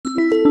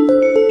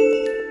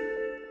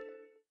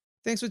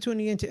Thanks for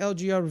tuning in to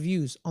LGR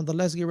Reviews on the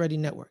Let's Get Ready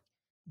Network,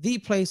 the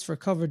place for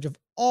coverage of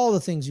all the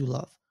things you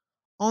love.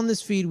 On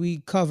this feed, we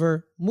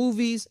cover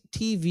movies,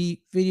 TV,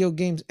 video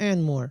games,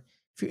 and more.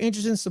 If you're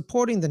interested in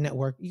supporting the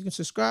network, you can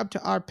subscribe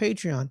to our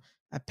Patreon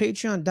at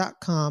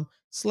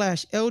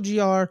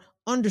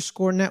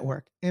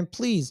patreon.com/LGR_network. And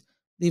please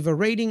leave a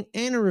rating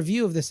and a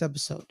review of this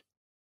episode.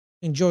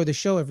 Enjoy the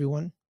show,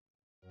 everyone.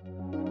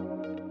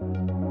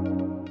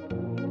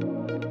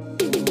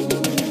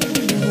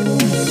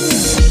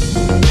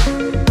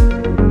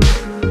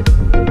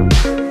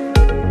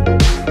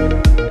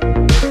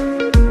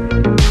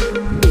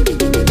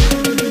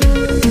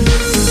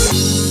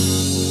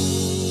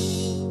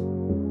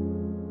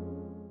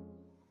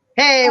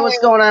 Hey, what's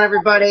going on,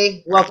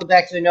 everybody? Welcome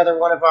back to another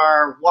one of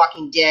our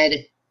Walking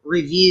Dead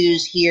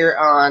reviews here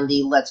on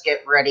the Let's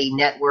Get Ready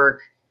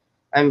Network.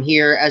 I'm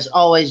here, as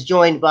always,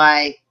 joined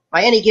by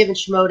my Any Given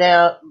Schmo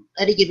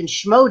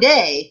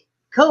Day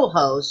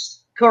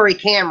co-host, Corey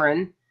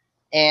Cameron.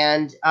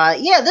 And,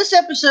 this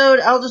episode,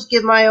 I'll just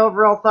give my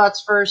overall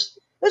thoughts first.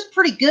 It was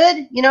pretty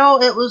good. You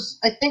know, it was,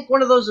 I think,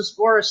 one of those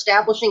more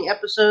establishing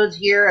episodes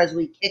here as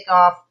we kick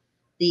off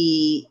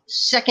the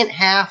second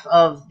half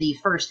of the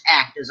first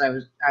act, as I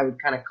would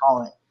kind of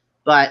call it.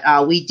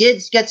 But we did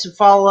get some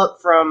follow-up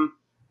from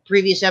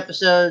previous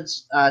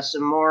episodes,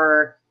 some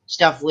more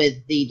stuff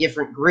with the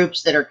different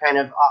groups that are kind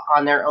of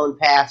on their own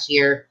paths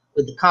here,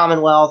 with the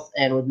Commonwealth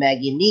and with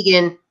Maggie and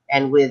Negan,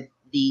 and with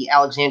the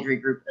Alexandria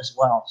group as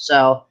well.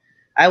 So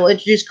I will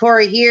introduce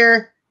Corey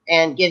here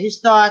and get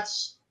his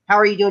thoughts. How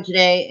are you doing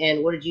today,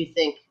 and what did you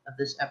think of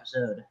this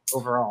episode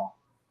overall?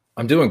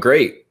 I'm doing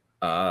great.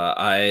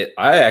 I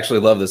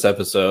actually love this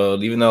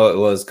episode, even though it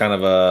was kind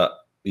of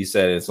you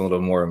said it's a little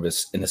more of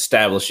an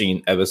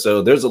establishing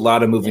episode. There's a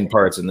lot of moving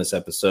parts in this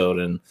episode,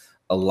 and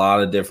a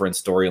lot of different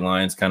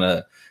storylines kind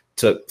of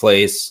took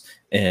place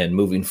and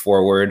moving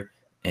forward.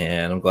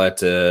 And I'm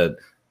good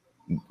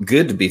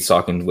to be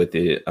talking with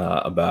you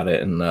about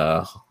it, and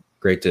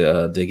great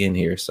to dig in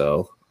here.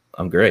 So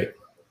I'm great.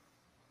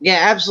 Yeah,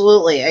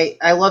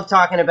 absolutely. I love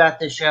talking about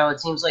this show.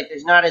 It seems like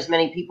there's not as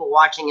many people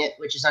watching it,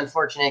 which is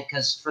unfortunate,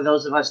 because for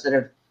those of us that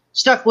have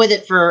stuck with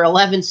it for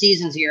 11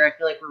 seasons here, I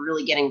feel like we're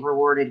really getting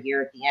rewarded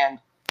here at the end.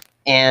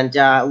 And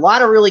a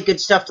lot of really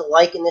good stuff to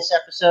like in this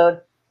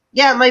episode.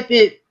 Yeah, it might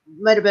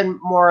have been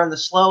more on the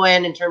slow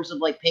end in terms of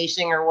like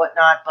pacing or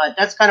whatnot, but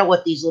that's kind of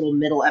what these little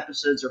middle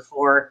episodes are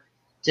for,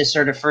 to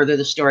sort of further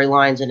the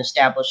storylines and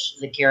establish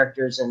the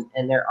characters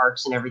and their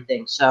arcs and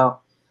everything. So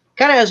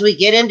kind of as we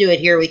get into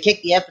it here, we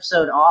kick the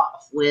episode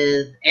off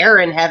with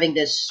Aaron having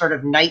this sort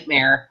of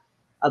nightmare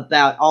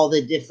about all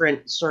the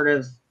different sort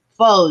of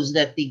foes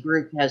that the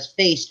group has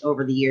faced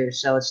over the years.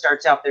 So it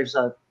starts out, there's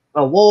a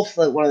wolf,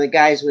 one of the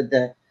guys with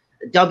the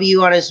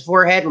W on his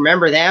forehead.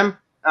 Remember them?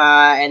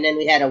 And then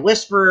we had a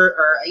whisperer,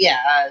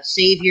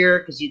 savior,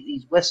 because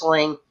he's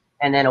whistling,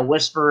 and then a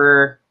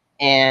whisperer,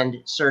 and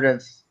sort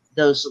of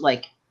those,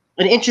 like,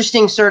 an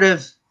interesting sort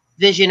of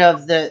vision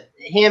of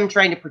him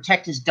trying to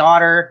protect his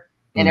daughter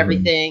and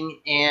everything,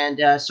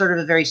 and sort of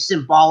a very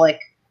symbolic,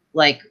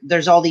 like,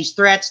 there's all these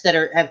threats that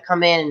have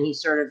come in, and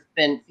he's sort of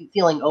been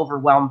feeling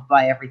overwhelmed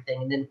by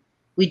everything. And then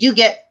we do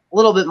get a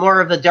little bit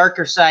more of the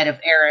darker side of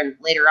Aaron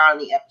later on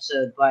in the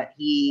episode, but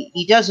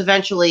he does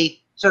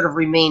eventually sort of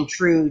remain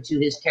true to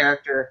his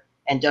character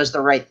and does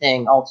the right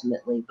thing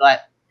ultimately.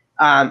 But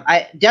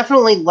I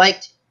definitely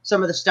liked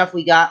some of the stuff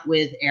we got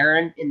with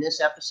Aaron in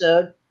this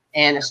episode,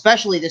 and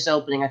especially this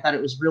opening. I thought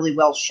it was really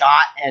well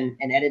shot and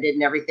edited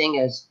and everything,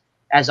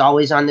 as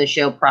always on this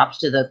show. Props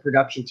to the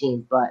production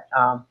team. But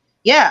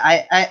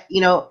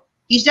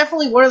he's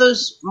definitely one of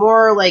those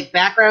more like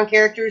background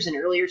characters in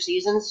earlier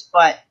seasons,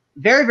 but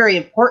very, very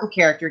important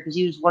character, because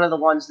he was one of the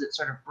ones that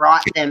sort of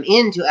brought them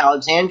into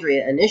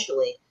Alexandria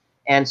initially.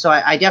 And so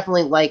I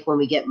definitely like when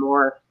we get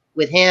more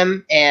with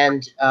him.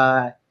 And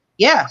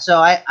so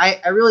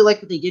I really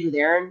like what they did with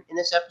Aaron in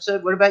this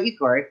episode. What about you,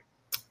 Corey?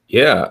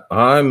 Yeah,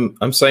 I'm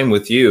same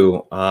with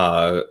you.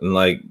 And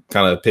like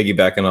kind of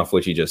piggybacking off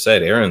what you just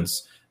said,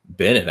 Aaron's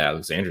been at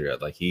Alexandria.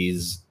 Like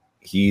he's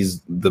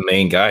the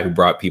main guy who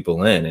brought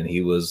people in, and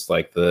he was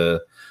like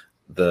the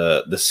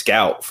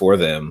scout for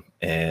them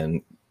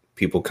and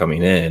people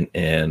coming in,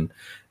 and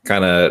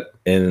kind of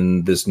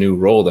in this new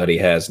role that he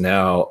has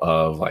now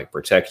of like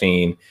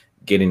protecting,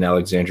 getting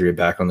Alexandria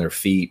back on their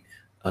feet,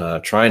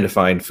 trying to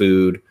find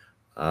food,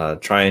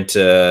 trying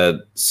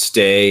to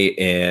stay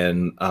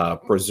and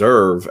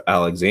preserve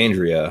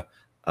Alexandria.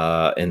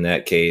 In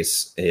that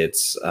case,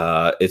 it's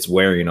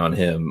wearing on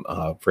him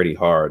pretty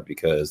hard,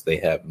 because they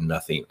have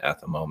nothing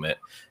at the moment,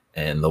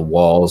 and the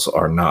walls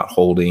are not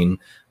holding.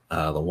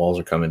 The walls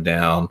are coming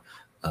down.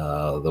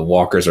 The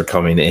walkers are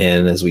coming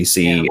in, as we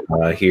see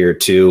here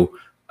too.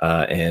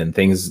 And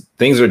things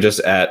are just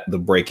at the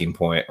breaking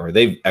point, or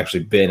they've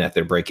actually been at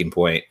their breaking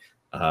point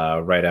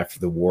right after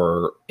the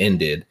war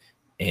ended,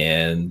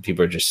 and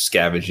people are just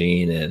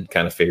scavenging and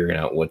kind of figuring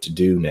out what to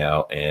do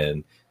now.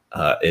 And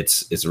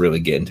it's really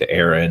getting to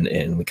Aaron,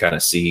 and we kind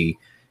of see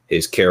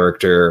his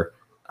character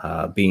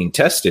being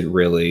tested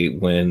really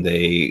when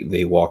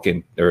they walk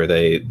in, or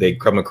they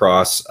come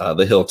across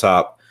the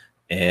hilltop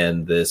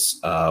and this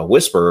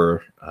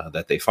whisperer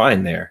that they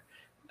find there.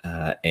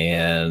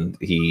 And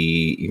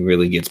he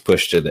really gets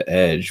pushed to the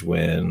edge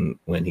when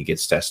he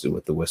gets tested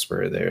with the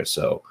whisperer there.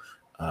 So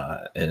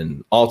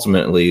and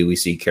ultimately we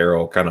see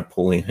Carol kind of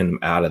pulling him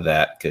out of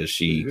that, because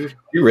she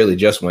really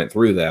just went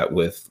through that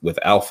with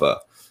Alpha.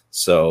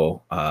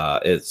 So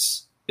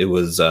it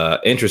was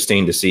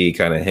interesting to see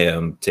kind of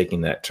him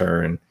taking that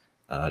turn,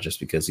 just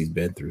because he's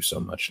been through so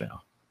much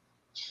now.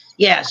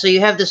 Yeah, so you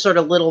have this sort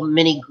of little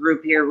mini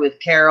group here with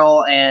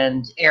Carol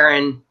and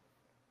Aaron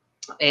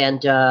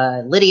and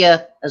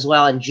Lydia as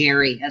well, and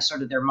Jerry as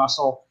sort of their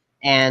muscle.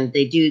 And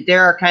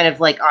they're kind of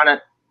like on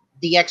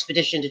the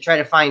expedition to try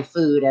to find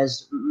food,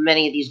 as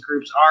many of these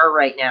groups are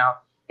right now.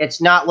 It's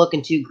not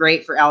looking too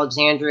great for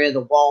Alexandria. The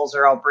walls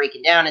are all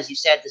breaking down. As you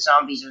said, the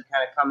zombies are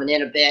kind of coming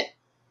in a bit.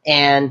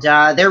 And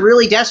they're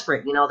really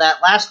desperate. You know,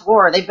 that last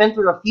war, they've been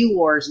through a few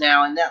wars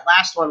now, and that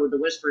last one with the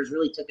Whispers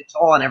really took a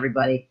toll on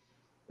everybody.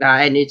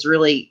 And it's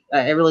really,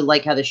 I really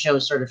like how the show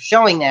is sort of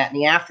showing that in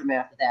the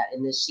aftermath of that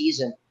in this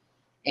season.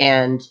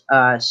 And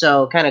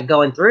so kind of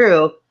going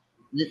through,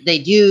 they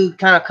do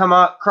kind of come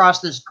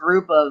across this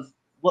group of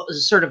what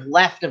was sort of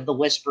left of the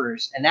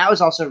Whisperers. And that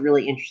was also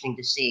really interesting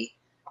to see,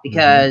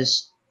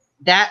 because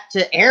that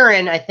to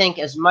Aaron, I think,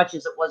 as much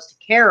as it was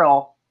to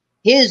Carol,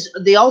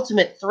 the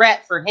ultimate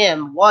threat for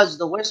him was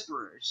the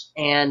Whisperers.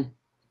 And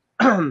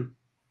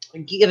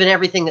given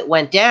everything that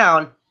went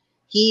down,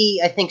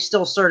 he, I think,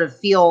 still sort of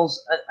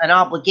feels an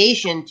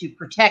obligation to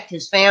protect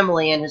his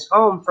family and his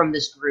home from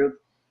this group,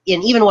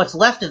 and even what's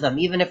left of them,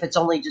 even if it's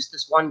only just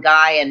this one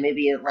guy and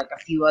maybe like a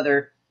few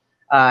other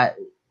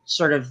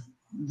sort of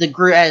the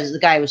group, as the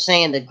guy was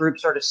saying, the group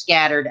sort of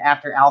scattered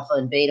after Alpha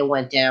and Beta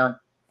went down.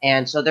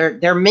 And so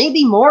there may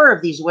be more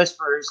of these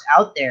Whisperers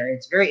out there.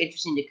 It's very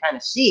interesting to kind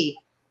of see,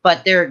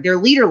 but they're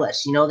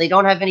leaderless. You know, they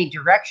don't have any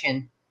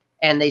direction,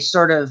 and they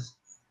sort of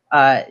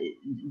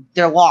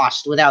they're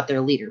lost without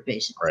their leader,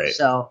 basically. Right.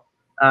 So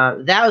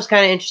that was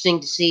kind of interesting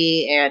to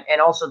see,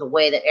 and also the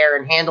way that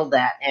Aaron handled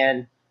that.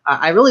 And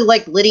I really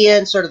liked Lydia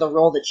and sort of the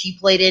role that she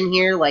played in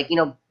here. Like, you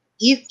know,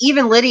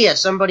 even Lydia,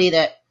 somebody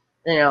that,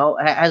 you know,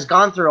 has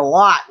gone through a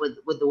lot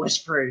with the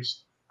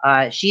Whisperers.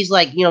 She's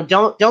like, you know,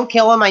 don't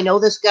kill him. I know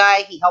this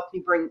guy. He helped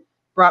me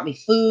brought me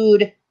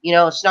food, you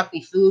know, snuck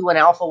me food when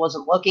Alpha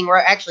wasn't looking. Or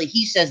actually,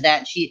 he says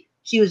that.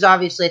 She was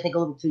obviously, I think, a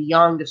little too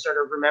young to sort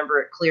of remember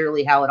it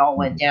clearly how it all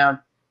went down.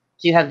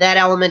 So you have that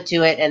element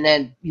to it, and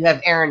then you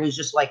have Aaron, who's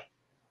just like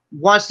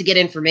wants to get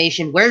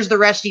information. Where's the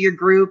rest of your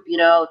group? You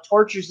know,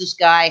 tortures this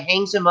guy,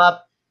 hangs him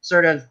up,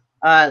 sort of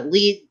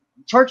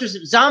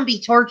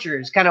zombie torture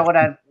is kind of what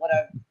I've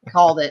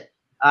called it.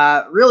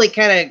 Really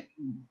kind of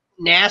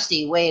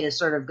nasty way to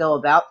sort of go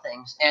about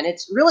things, and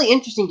it's really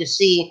interesting to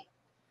see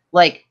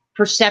like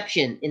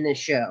perception in this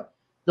show,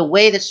 the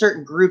way that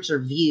certain groups are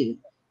viewed.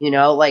 You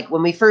know, like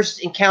when we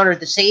first encountered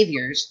the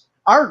Saviors,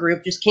 our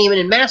group just came in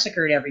and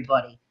massacred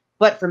everybody.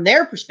 But from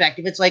their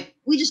perspective, it's like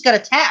we just got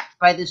attacked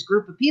by this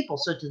group of people.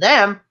 So to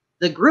them,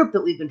 the group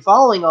that we've been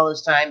following all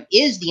this time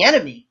is the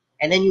enemy.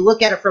 And then you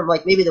look at it from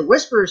like maybe the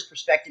Whisperer's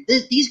perspective.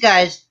 These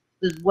guys,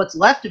 what's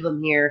left of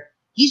them here,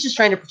 he's just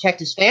trying to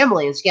protect his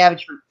family and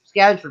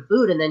scavenge for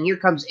food. And then here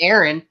comes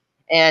Aaron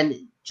and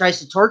tries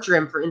to torture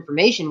him for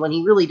information when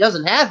he really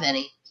doesn't have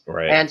any.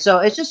 Right. And so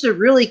it's just a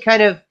really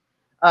kind of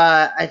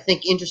I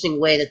think interesting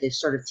way that they've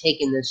sort of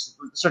taken this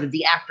sort of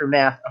the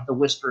aftermath of the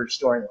Whisperer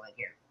storyline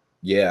here.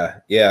 Yeah,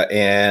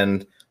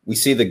 and we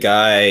see the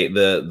guy,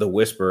 the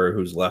Whisperer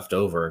who's left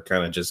over,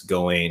 kind of just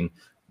going,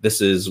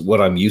 "This is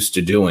what I'm used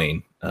to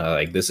doing.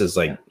 Like this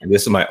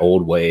is my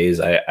old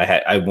ways.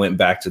 I went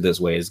back to this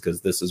ways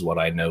because this is what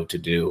I know to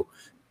do."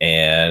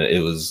 And it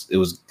was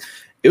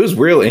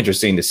real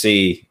interesting to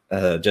see,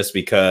 just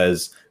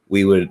because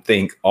we would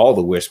think all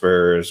the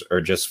Whisperers are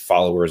just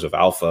followers of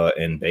Alpha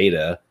and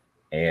Beta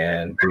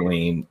and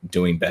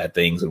doing bad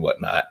things and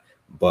whatnot.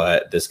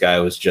 But this guy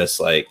was just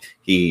like,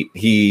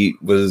 he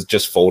was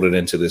just folded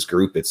into this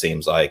group, it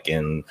seems like,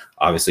 and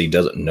obviously he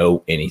doesn't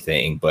know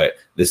anything, but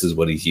this is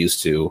what he's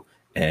used to,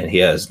 and he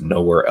has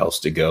nowhere else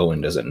to go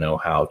and doesn't know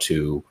how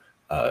to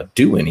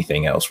do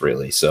anything else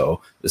really.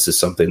 So this is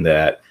something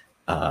that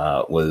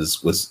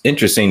was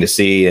interesting to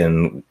see,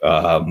 and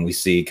we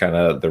see kind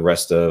of the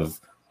rest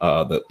of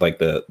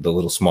the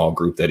little small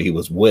group that he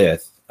was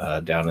with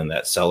down in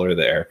that cellar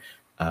there.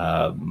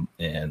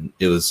 And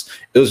it was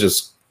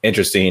just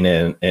interesting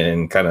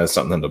and kind of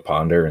something to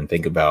ponder and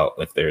think about.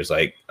 If there's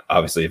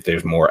obviously if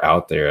there's more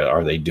out there,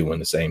 are they doing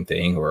the same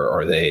thing, or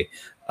are they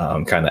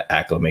kind of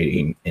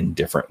acclimating in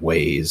different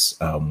ways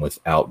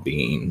without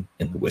being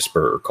in the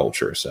Whisperer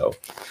culture? So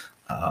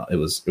it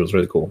was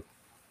really cool.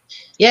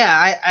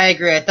 Yeah, I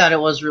agree. I thought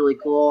it was really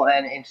cool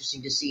and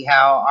interesting to see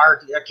how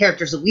our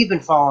characters that we've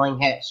been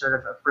following had sort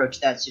of approached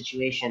that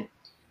situation.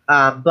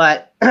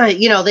 But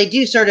you know, they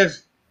do sort of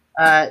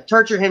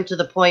torture him to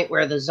the point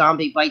where the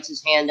zombie bites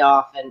his hand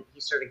off, and he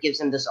sort of gives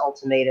him this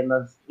ultimatum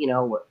of, you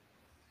know,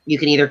 you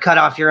can either cut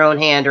off your own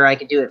hand or I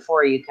could do it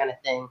for you, kind of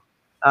thing.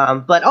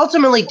 But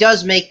ultimately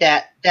does make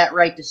that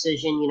right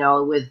decision,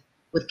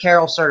 with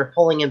Carol sort of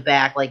pulling him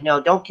back, like,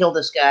 no, don't kill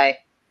this guy,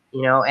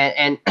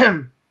 and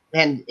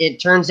and it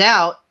turns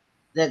out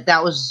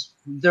that was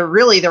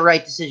really the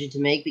right decision to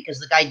make, because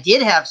the guy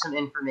did have some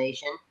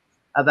information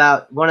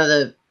about one of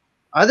the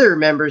other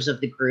members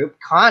of the group,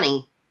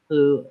 Connie,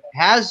 who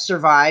has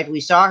survived.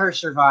 We saw her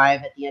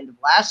survive at the end of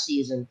last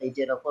season. They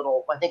did a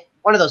little, I think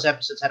one of those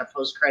episodes had a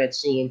post-credit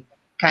scene,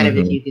 kind of,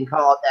 if you can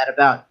call it that,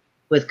 about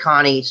with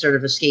Connie sort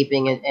of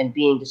escaping and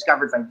being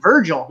discovered by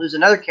Virgil, who's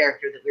another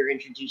character that we were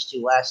introduced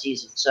to last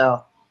season.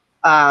 So,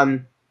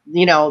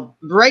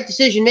 right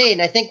decision made.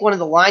 And I think one of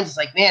the lines is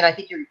like, man, I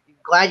think you're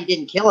glad you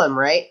didn't kill him,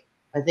 right?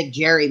 I think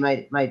Jerry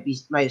might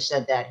have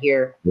said that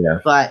here. Yeah.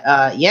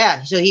 But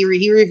yeah, so he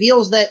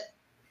reveals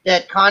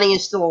that Connie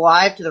is still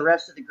alive to the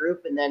rest of the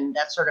group, and then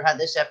that's sort of how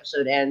this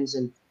episode ends,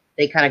 and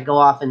they kind of go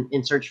off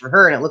and search for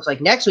her. And it looks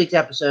like next week's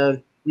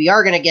episode we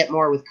are going to get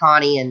more with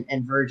Connie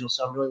and Virgil,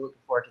 so I'm really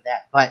looking forward to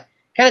that. But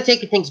kind of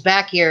taking things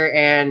back here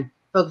and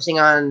focusing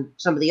on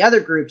some of the other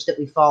groups that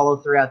we follow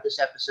throughout this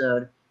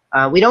episode.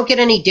 We don't get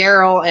any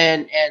Daryl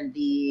and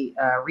the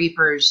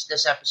Reapers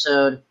this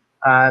episode.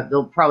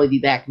 They'll probably be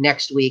back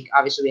next week.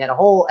 Obviously, we had a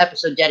whole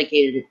episode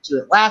dedicated to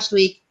it last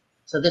week,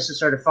 so this is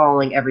sort of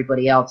following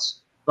everybody else.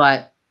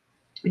 But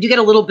we do get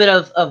a little bit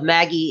of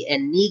Maggie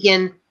and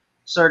Negan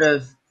sort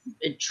of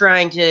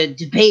trying to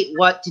debate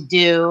what to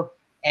do,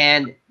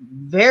 and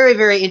very,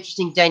 very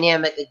interesting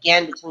dynamic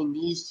again between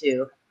these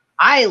two.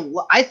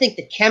 I think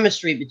the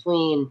chemistry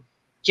between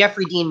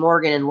Jeffrey Dean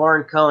Morgan and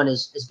Lauren Cohen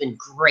has been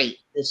great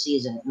this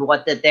season, and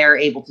what that they're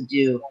able to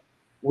do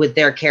with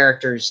their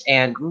characters,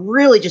 and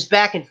really just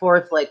back and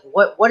forth, like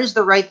what is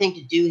the right thing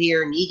to do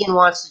here. Negan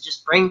wants to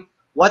just bring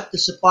what the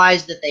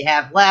supplies that they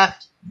have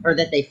left, or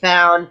that they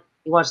found.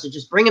 He wants to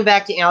just bring them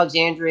back to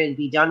Alexandria and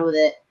be done with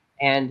it.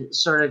 And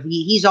sort of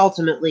he's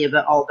ultimately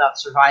all about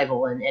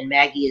survival. And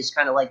Maggie is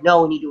kind of like,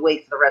 no, we need to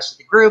wait for the rest of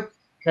the group,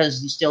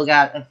 because you still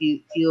got a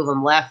few of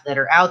them left that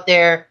are out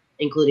there,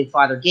 including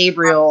Father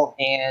Gabriel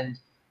and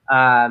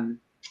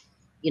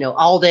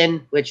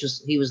Alden,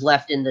 he was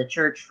left in the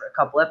church for a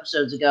couple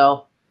episodes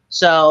ago.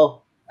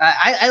 So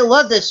I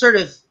love this sort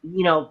of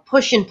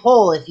push and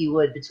pull, if you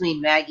would, between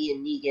Maggie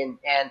and Negan.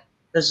 And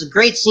there's a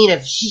great scene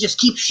of she just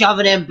keeps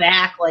shoving him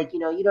back, like you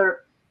don't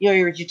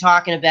what you're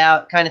talking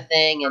about, kind of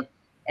thing.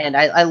 And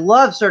I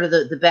love sort of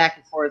the back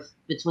and forth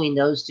between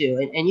those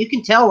two. And you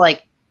can tell,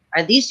 like,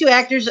 these two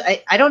actors,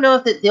 I don't know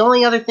if the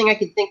only other thing I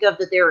could think of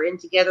that they were in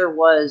together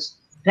was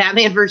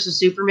Batman versus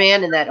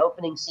Superman in that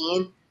opening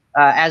scene,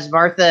 as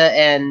Martha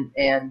and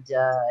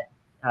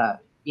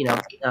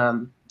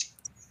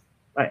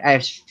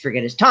I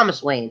forget his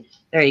Thomas Wayne.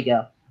 There you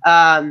go.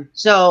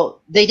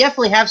 So they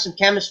definitely have some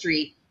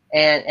chemistry,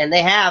 and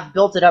they have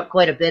built it up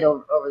quite a bit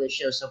over the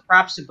show. So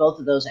props to both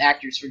of those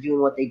actors for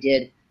doing what they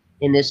did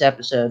in this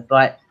episode.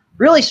 But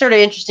really sort of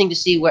interesting to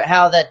see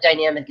how that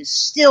dynamic is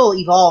still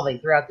evolving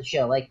throughout the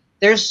show. Like,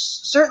 there's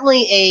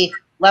certainly a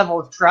level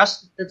of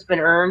trust that's been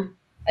earned,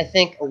 I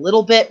think, a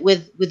little bit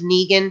with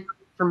Negan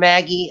for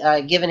Maggie,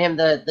 giving him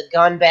the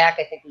gun back,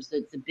 I think was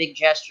the big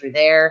gesture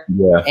there.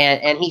 Yeah.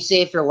 And he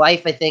saved her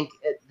life, I think,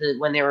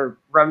 when they were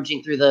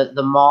rummaging through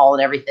the mall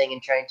and everything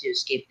and trying to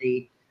escape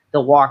the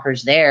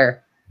walkers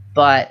there.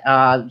 But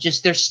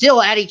just they're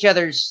still at each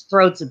other's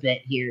throats a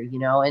bit here,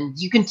 and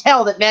you can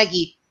tell that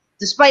Maggie,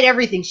 despite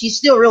everything, she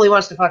still really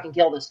wants to fucking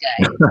kill this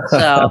guy.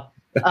 So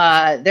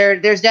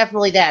there's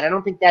definitely that. I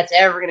don't think that's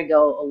ever going to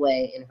go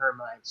away in her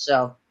mind.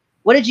 So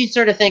what did you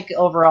sort of think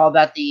overall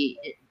about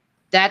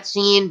that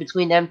scene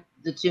between them,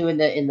 the two in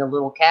the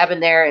little cabin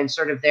there, and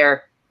sort of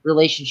their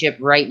relationship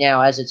right now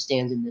as it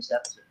stands in this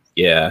episode?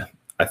 Yeah,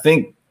 I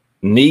think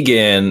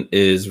Negan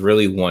is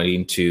really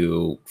wanting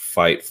to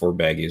fight for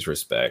Maggie's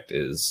respect,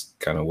 is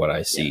kind of what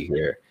I see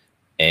here.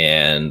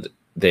 And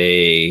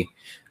they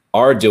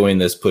are doing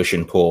this push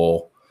and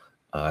pull.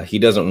 He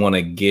doesn't want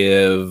to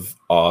give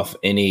off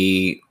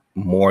any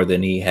more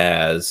than he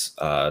has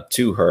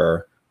to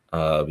her,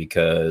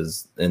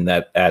 because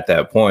at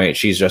that point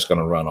she's just going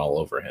to run all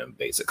over him,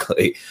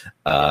 basically.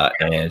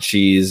 And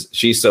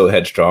she's so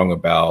headstrong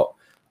about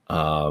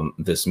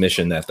this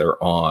mission that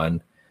they're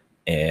on,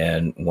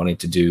 and wanting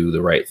to do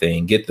the right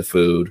thing, get the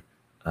food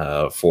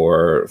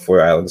for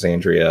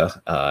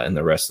Alexandria and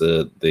the rest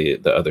of the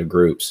other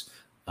groups,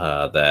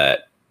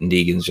 that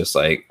Negan's just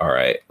like, all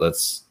right,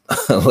 let's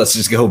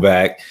just go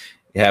back,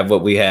 have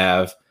what we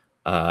have,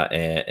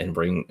 and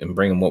bring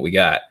them what we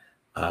got.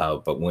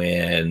 But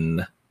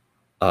when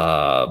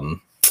the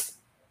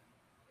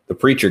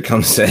preacher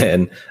comes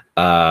in,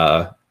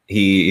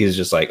 he's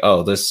just like,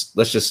 oh, let's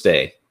just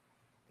stay.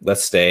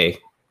 Let's stay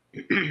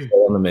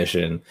on the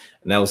mission.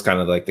 And that was kind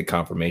of like the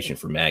confirmation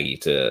for Maggie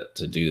to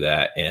do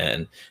that.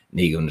 And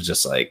Negan was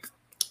just like,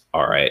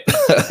 all right,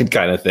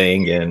 kind of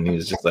thing. And he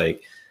was just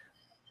like,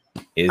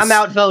 I'm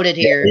outvoted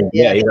here.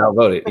 Yeah, he's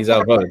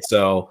outvoted.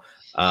 So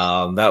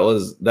that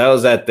was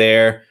that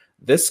there.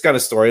 This kind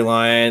of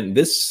storyline,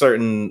 this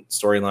certain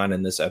storyline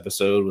in this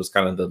episode was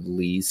kind of the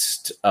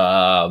least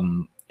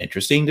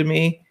interesting to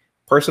me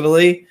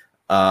personally.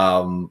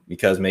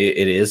 because maybe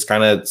it is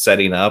kind of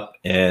setting up,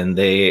 and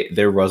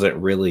there wasn't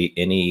really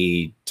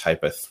any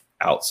type of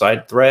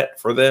outside threat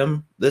for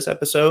them this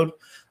episode. It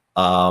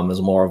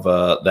was more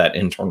of that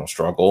internal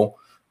struggle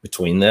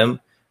between them.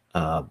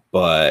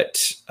 But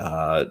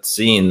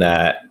seeing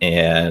that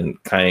and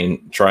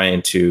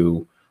trying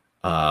to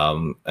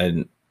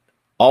and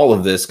all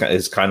of this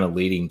is kind of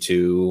leading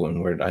to,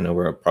 and I know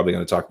we're probably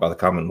going to talk about the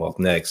Commonwealth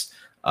next,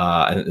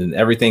 and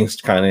everything's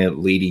kind of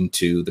leading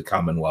to the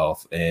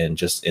Commonwealth and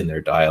just in their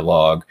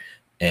dialogue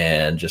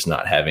and just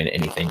not having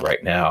anything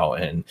right now.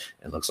 And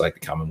it looks like the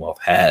Commonwealth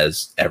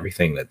has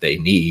everything that they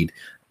need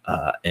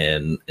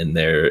in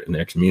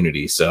their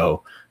community.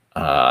 So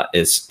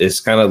it's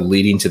kind of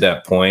leading to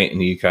that point,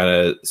 and you kind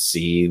of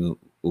see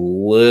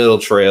little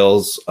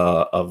trails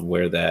of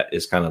where that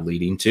is kind of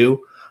leading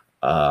to.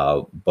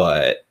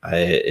 But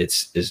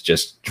it's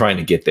just trying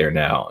to get there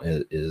now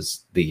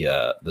is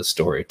the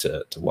story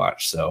to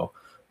watch. So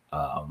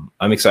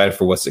I'm excited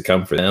for what's to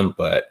come for them.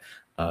 But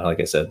like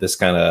I said, this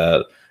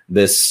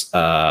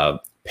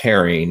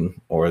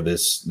pairing or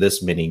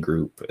this mini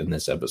group in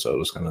this episode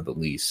was kind of the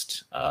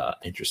least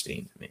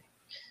interesting to me.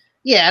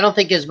 Yeah, I don't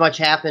think as much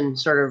happened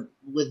sort of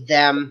with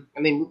them. I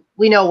mean,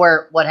 we know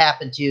what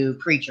happened to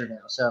Preacher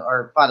now,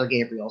 or Father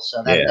Gabriel,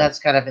 so that's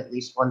kind of at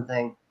least one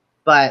thing.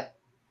 But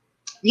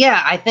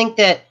yeah, I think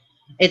that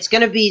it's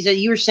going to be that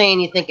you were saying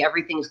you think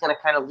everything's going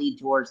to kind of lead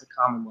towards the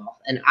Commonwealth,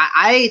 and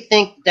I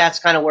think that's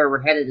kind of where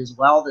we're headed as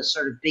well. This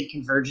sort of big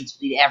convergence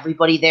between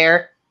everybody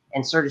there,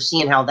 and sort of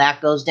seeing how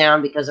that goes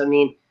down. Because I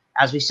mean,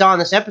 as we saw in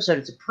this episode,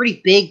 it's a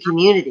pretty big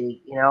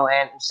community,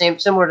 and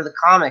similar to the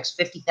comics,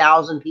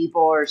 50,000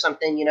 people or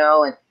something,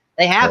 and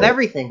they have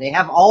everything. They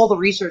have all the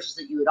resources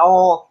that you would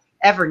all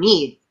ever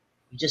need.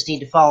 You just need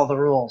to follow the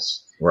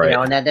rules, right?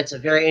 And that's a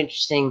very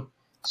interesting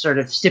sort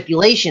of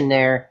stipulation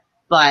there.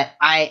 But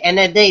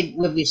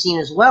what we've seen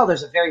as well,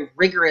 there's a very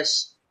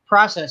rigorous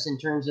process in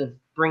terms of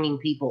bringing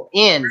people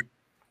in.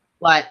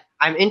 But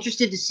I'm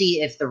interested to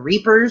see if the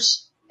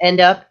Reapers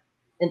end up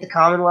in the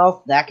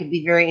Commonwealth. That could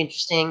be very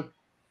interesting.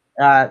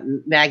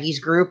 Maggie's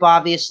group,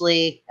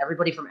 obviously,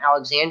 everybody from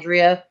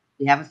Alexandria.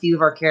 We have a few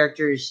of our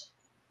characters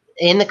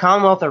in the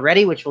Commonwealth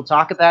already, which we'll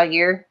talk about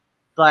here.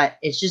 But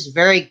it's just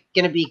very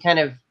going to be kind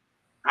of,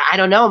 I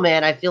don't know,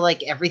 man. I feel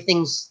like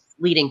everything's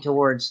leading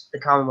towards the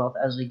Commonwealth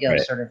as we go,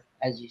 sort of,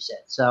 as you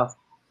said. So,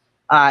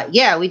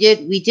 yeah, we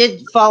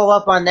did follow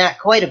up on that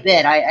quite a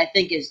bit. I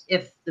think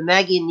if the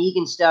Maggie and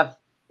Negan stuff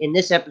in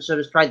this episode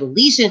is probably the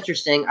least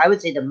interesting, I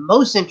would say the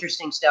most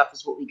interesting stuff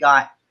is what we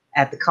got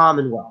at the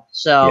Commonwealth.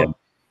 So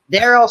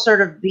they're all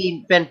sort of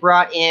been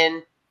brought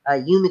in.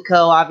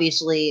 Yumiko,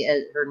 obviously,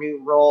 her new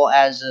role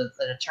as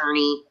an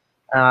attorney,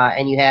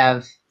 and you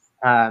have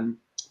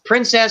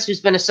Princess,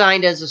 who's been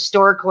assigned as a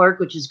store clerk,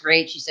 which is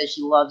great. She says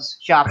she loves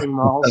shopping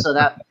malls, so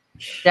that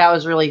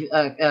was really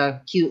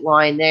a cute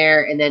line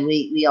there. And then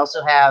we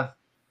also have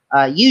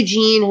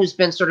Eugene, who's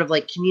been sort of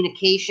like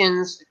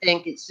communications. I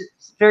think it's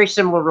very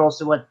similar roles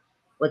to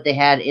what they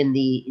had in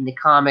the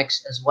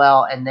comics as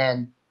well. And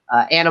then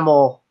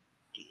animal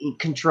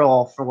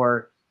control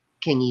for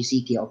King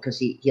Ezekiel, because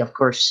he of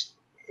course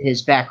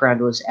his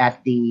background was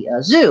at the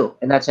zoo,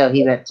 and that's how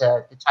he met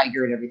the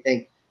tiger and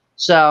everything.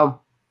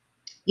 So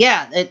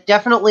yeah, it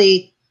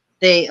definitely,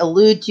 they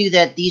allude to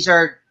that these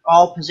are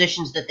all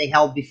positions that they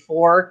held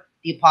before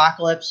the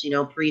apocalypse,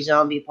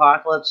 pre-zombie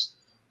apocalypse.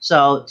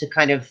 So to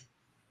kind of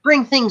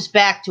bring things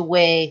back to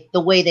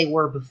the way they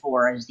were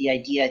before is the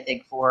idea, I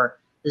think, for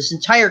this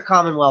entire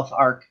Commonwealth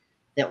arc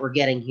that we're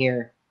getting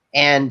here.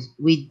 And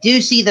we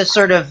do see the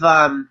sort of,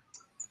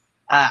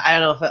 I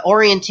don't know, if an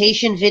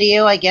orientation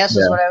video, I guess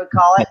is what I would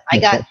call it. I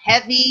got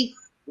heavy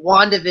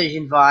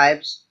WandaVision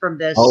vibes from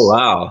this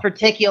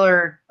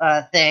particular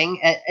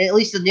thing. At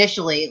least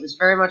initially, it was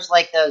very much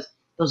like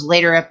those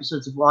later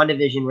episodes of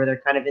WandaVision where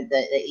they're kind of in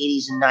the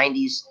 80s and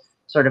 90s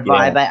sort of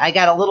vibe. I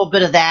got a little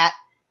bit of that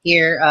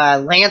here.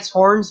 Lance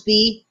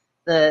Hornsby,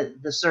 the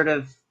sort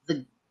of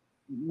the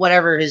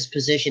whatever his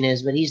position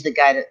is, but he's the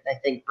guy that I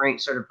think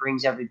brings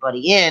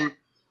everybody in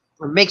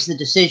or makes the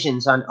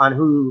decisions on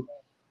who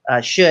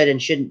should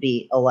and shouldn't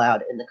be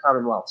allowed in the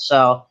Commonwealth.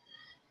 So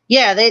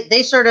yeah,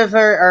 they sort of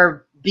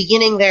are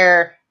beginning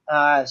their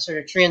sort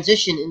of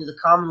transition into the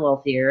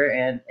Commonwealth here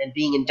and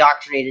being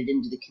indoctrinated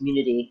into the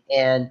community.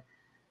 And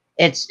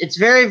it's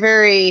very,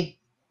 very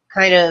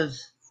kind of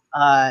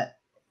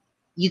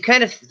you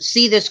kind of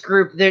see this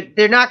group,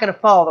 they're not going to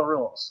follow the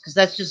rules because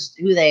that's just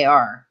who they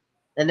are.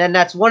 And then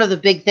that's one of the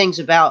big things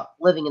about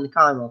living in the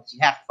Commonwealth, you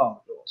have to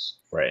follow the rules.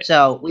 Right.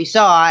 So we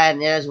saw,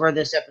 and as where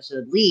this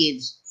episode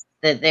leads,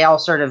 that they all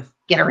sort of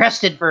get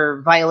arrested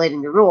for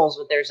violating the rules,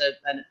 but there's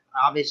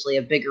obviously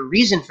a bigger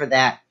reason for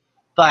that.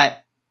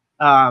 But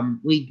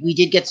we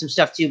did get some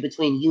stuff too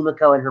between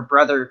Yumiko and her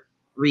brother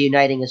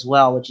reuniting as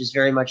well, which is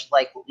very much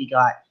like what we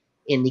got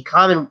in the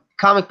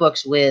comic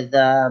books with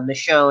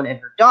Michonne and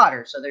her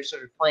daughter. So they're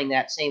sort of playing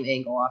that same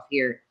angle off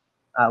here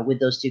with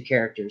those two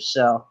characters.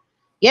 So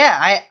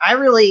yeah, I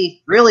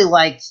really, really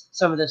liked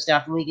some of this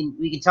stuff, and we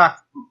can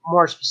talk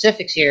more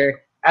specifics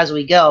here. as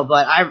we go.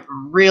 But I'm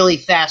really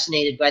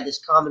fascinated by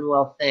this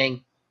Commonwealth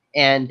thing,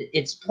 and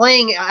it's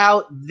playing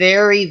out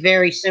very,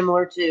 very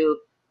similar to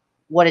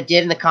what it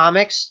did in the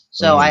comics.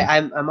 So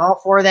Mhm. I'm all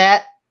for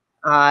that.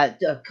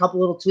 A couple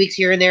little tweaks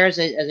here and there, as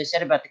I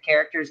said about the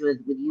characters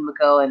with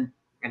Yumiko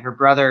and her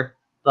brother,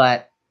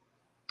 but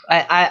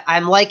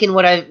I'm liking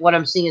what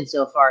I'm seeing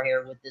so far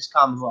here with this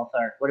Commonwealth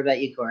arc. What about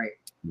you, Corey?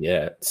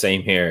 Yeah,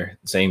 same here.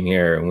 Same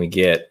here. And we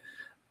get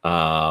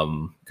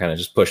kind of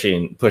just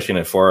pushing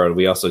it forward.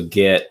 We also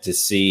get to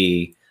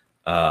see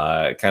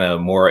kind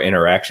of more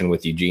interaction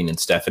with Eugene and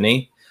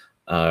Stephanie,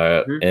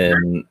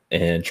 and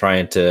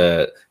trying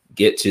to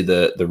get to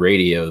the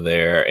radio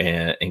there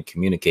and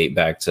communicate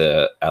back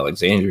to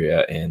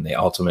Alexandria, and they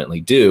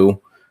ultimately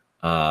do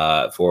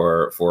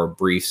for a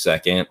brief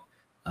second.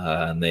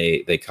 And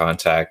they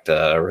contact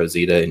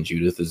Rosita, and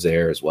Judith is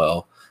there as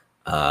well,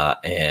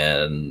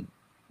 and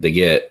they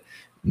get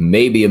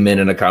maybe a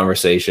minute of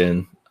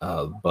conversation,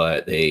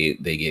 but they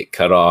get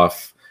cut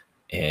off,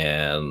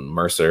 and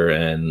Mercer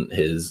and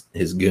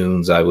his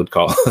goons, I would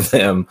call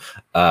them,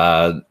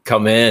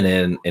 come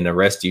in and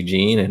arrest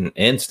Eugene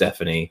and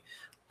Stephanie,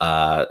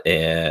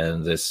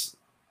 and just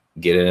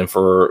get in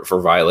for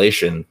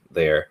violation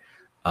there.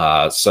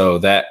 So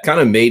that kind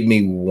of made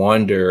me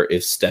wonder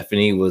if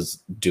Stephanie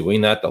was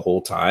doing that the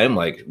whole time.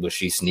 Like, was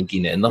she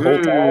sneaking in the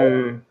whole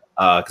time?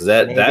 Because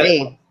that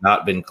has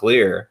not been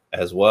clear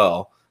as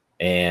well.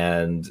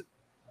 And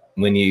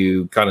when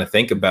you kind of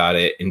think about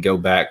it and go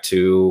back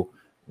to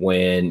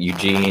when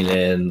Eugene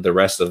and the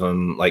rest of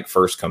them like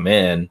first come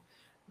in,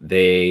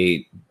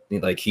 they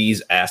like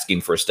he's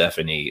asking for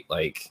Stephanie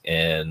like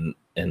and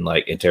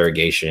like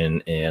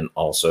interrogation, and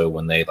also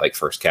when they like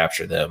first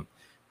capture them,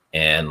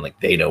 and like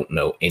they don't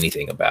know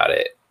anything about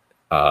it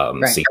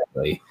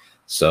secretly.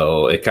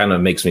 So it kind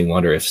of makes me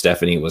wonder if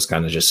Stephanie was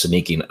kind of just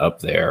sneaking up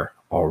there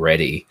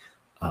already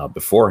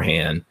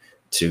beforehand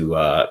to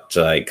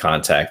like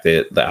contact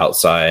the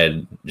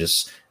outside,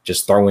 just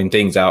throwing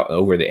things out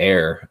over the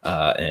air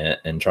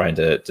and trying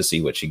to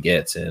see what she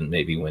gets. And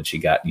maybe when she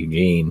got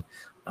Eugene,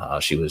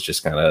 she was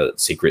just kind of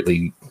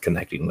secretly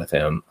connecting with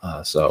him.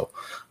 So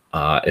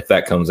if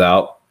that comes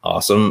out,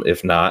 awesome.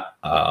 If not,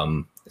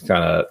 it's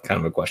kind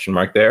of a question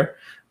mark there.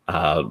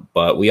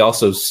 But we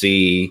also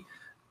see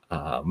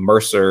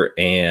Mercer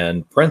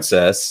and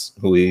Princess,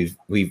 who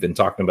we've been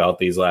talking about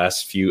these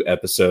last few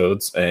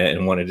episodes,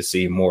 and wanted to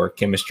see more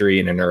chemistry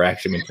and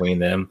interaction between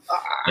them.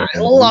 I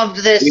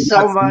loved this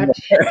so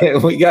much.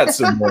 We got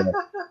some more.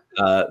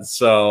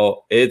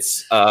 So it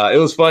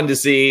was fun to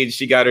see.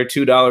 She got her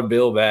 $2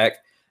 bill back,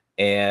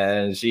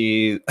 and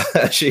she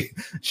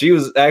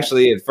was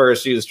actually at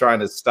first she was trying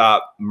to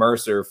stop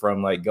Mercer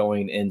from like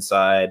going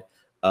inside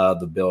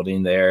the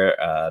building there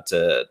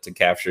to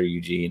capture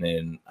Eugene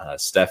and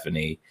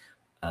Stephanie.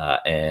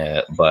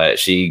 But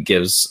she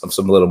gives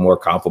some little more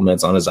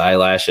compliments on his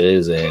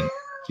eyelashes, and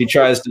she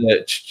tries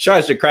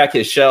to crack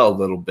his shell a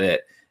little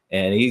bit,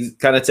 and he's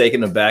kind of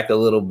taken aback a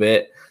little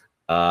bit,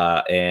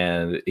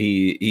 and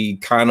he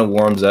kind of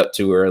warms up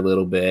to her a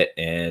little bit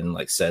and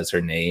like says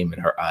her name,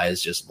 and her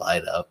eyes just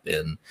light up,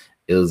 and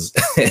it was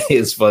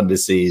it's fun to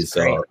see.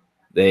 So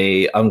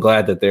I'm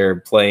glad that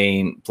they're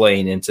playing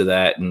into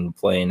that and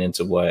playing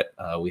into what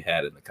we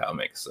had in the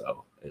comics.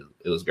 So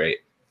it was great.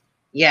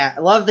 Yeah, I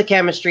love the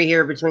chemistry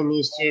here between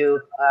these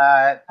two.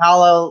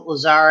 Paulo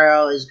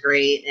Lazaro is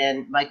great,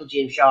 and Michael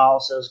James Shaw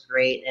also is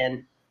great.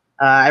 And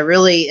I've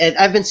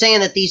been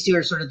saying that these two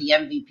are sort of the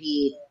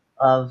MVP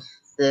of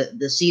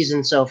the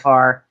season so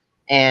far.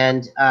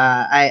 And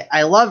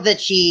I love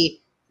that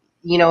she,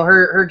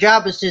 her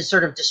job is to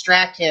sort of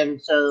distract him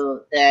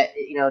so that,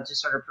 to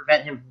sort of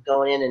prevent him from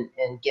going in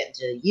and getting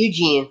to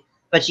Eugene.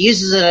 But she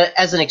uses it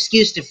as an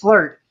excuse to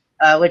flirt,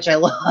 which I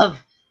love.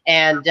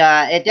 And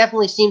it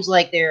definitely seems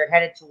like they're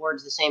headed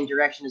towards the same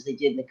direction as they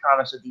did in the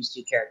comics with these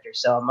two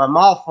characters. So I'm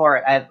all for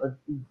it. I'm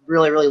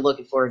really, really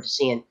looking forward to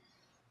seeing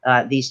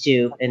these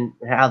two and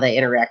how they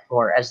interact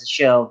more as the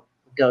show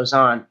goes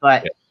on.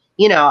 But,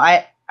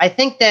 I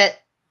think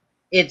that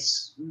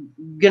it's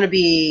going to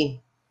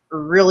be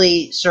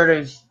really sort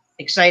of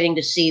exciting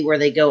to see where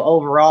they go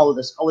overall with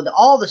this, with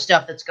all the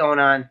stuff that's going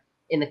on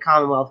in the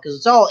Commonwealth, because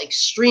it's all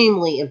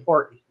extremely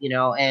important,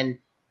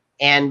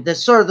 and the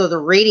sort of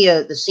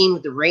the scene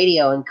with the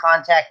radio and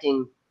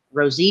contacting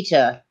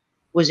Rosita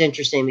was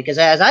interesting because,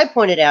 as I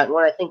pointed out in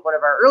I think one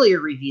of our earlier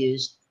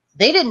reviews,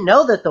 they didn't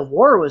know that the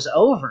war was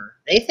over.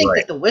 They think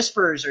that the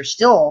Whisperers are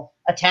still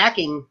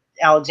attacking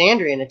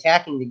Alexandria and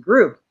attacking the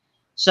group.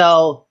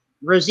 So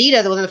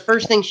Rosita, one of the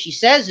first things she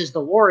says is the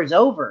war is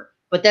over.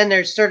 But then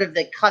there's sort of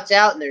that cuts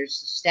out and there's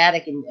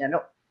static, and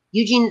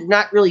Eugene's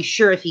not really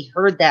sure if he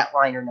heard that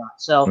line or not.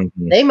 So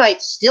they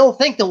might still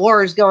think the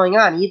war is going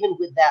on even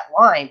with that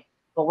line,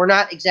 but we're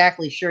not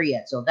exactly sure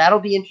yet. So that'll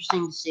be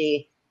interesting to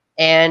see.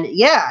 And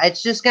yeah,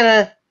 it's just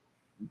the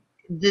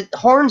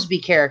Hornsby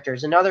character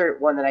is another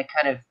one that I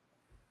kind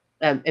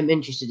of am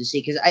interested to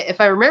see, because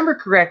if I remember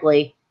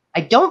correctly,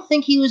 I don't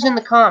think he was in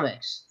the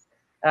comics.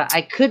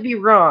 I could be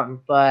wrong,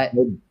 but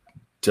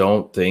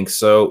don't think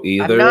so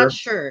either. I'm not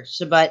sure.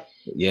 So, but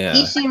Yeah.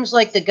 he seems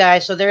like the guy.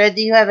 So there,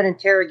 you have an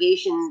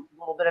interrogation, a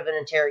little bit of an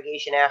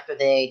interrogation after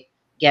they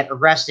get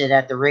arrested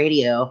at the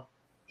radio,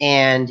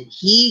 and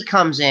he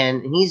comes in,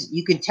 and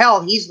you can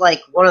tell he's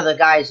like one of the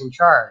guys in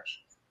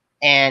charge,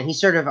 and he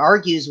sort of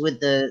argues with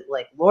the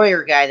like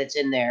lawyer guy that's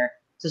in there.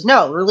 Says,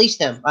 "No, release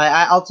them.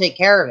 I'll take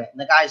care of it."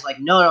 And the guy's like,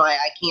 "No, I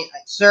can't,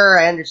 sir.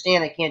 I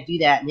understand. I can't do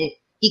that." And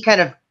he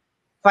kind of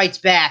fights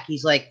back.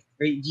 He's like,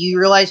 "Do you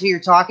realize who you're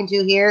talking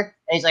to here?"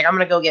 And he's like, "I'm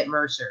gonna go get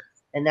Mercer."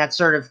 And that's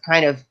sort of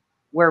kind of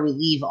where we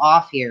leave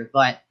off here.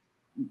 But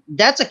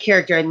that's a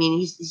character. I mean,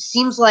 he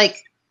seems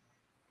like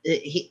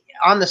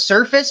on the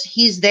surface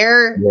he's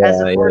there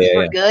as a force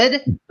for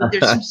good, but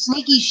there's some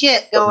sneaky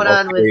shit going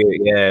on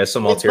with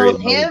some with ulterior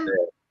both him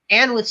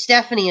and with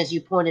Stephanie, as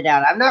you pointed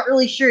out. I'm not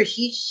really sure.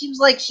 She seems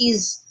like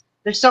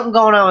there's something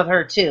going on with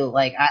her too.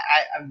 Like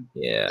I'm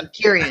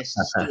curious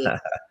to see.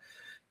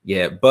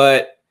 Yeah,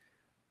 but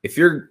if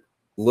you're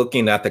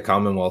looking at the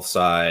Commonwealth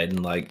side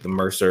and like the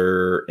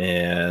Mercer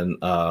and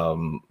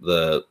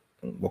the,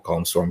 we'll call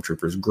them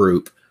stormtroopers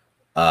group,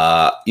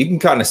 you can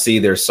kind of see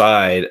their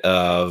side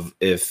of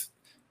if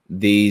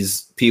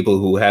these people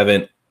who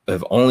have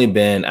only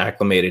been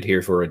acclimated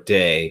here for a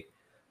day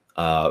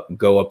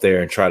go up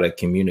there and try to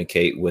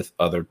communicate with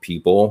other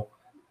people.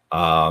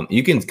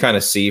 You can kind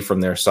of see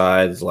from their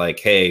sides like,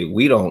 hey,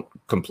 we don't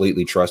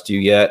completely trust you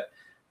yet.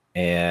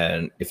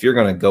 And if you're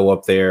going to go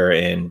up there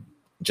and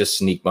just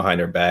sneak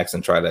behind our backs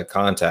and try to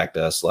contact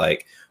us,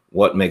 like,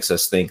 what makes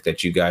us think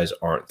that you guys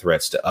aren't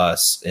threats to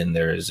us? And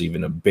there's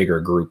even a bigger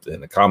group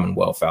in the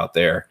Commonwealth out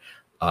there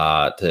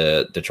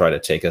to try to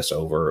take us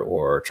over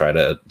or try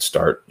to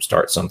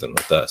start something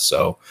with us.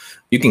 So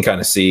you can kind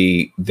of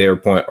see their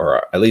point,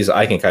 or at least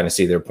I can kind of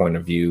see their point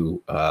of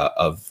view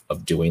of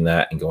doing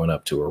that and going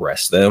up to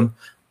arrest them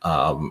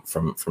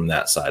from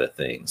that side of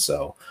things.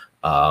 So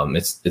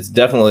it's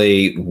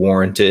definitely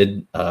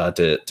warranted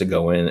to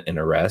go in and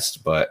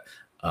arrest, but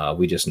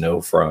we just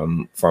know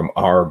from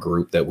our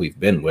group that we've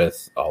been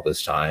with all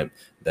this time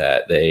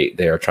that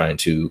they are trying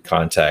to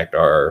contact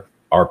our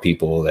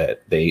people,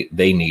 that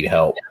they need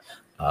help,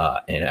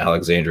 and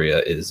Alexandria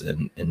is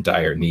in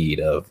dire need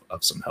of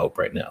some help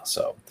right now.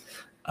 So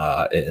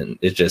and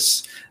they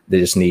just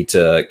need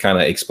to kind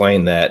of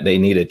explain that. They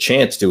need a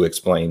chance to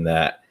explain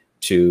that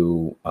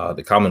to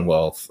the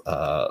Commonwealth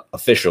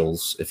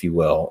officials, if you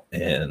will,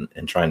 and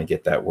trying to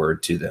get that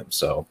word to them.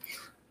 So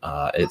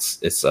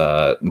it's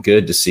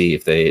good to see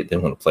if they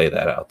want to play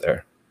that out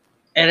there.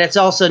 And it's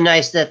also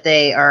nice that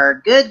they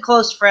are good,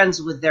 close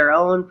friends with their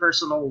own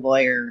personal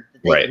lawyer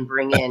that they can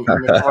bring in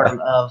the form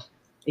of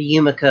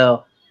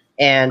Yumiko.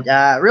 And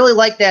really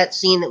like that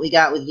scene that we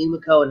got with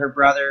Yumiko and her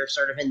brother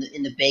sort of in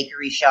the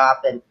bakery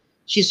shop. And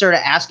she's sort of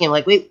asking him,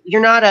 like, wait, you're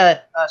not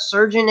a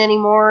surgeon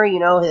anymore? You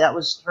know, that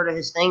was sort of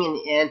his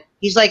thing. And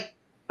he's like,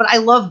 but I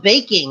love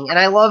baking, and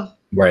I love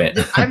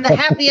I'm the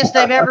happiest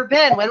I've ever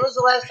been. When was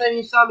the last time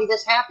you saw me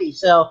this happy?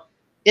 So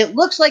it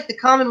looks like the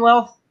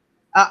Commonwealth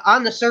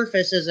on the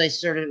surface, as I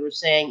sort of was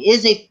saying,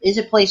 is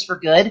a place for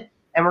good.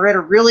 And we're at a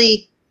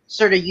really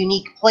sort of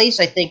unique place,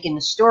 I think, in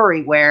the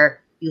story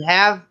where you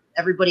have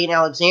everybody in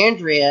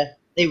Alexandria.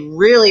 They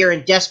really are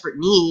in desperate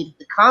need.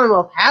 The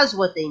Commonwealth has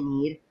what they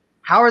need.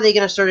 How are they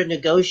going to sort of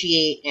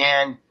negotiate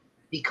and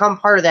become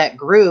part of that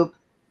group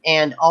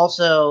and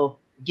also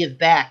give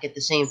back at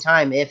the same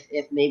time if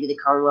maybe the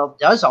Commonwealth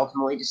does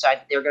ultimately decide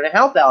that they're going to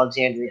help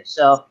Alexandria?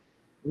 So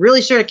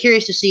really sort of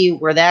curious to see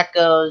where that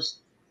goes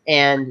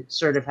and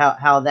sort of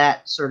how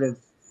that sort of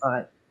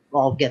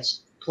all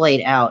gets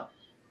played out.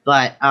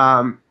 But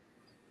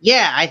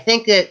yeah, I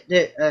think that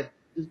a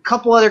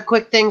couple other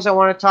quick things I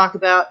want to talk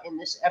about in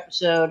this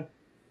episode.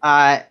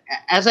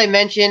 As I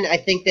mentioned, I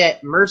think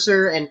that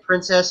Mercer and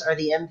Princess are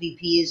the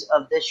MVPs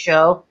of this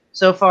show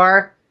so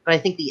far, but I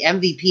think the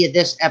MVP of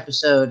this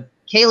episode,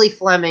 Kaylee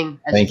Fleming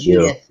as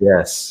Judith.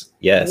 Yes.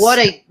 What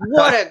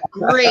a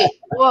great,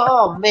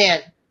 oh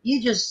man,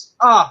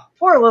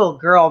 poor little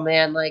girl,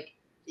 man. Like,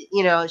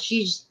 you know,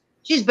 she's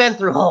been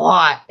through a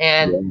lot,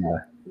 and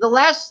the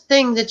last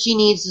thing that she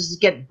needs is to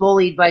get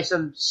bullied by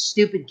some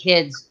stupid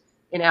kids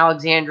in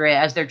Alexandria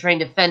as they're trying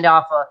to fend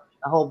off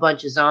a whole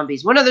bunch of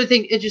zombies. One other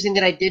thing interesting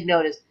that I did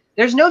notice,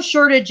 there's no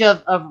shortage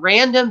of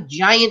random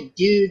giant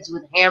dudes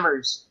with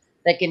hammers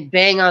that can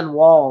bang on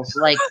walls.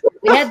 Like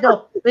we had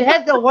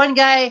the one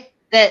guy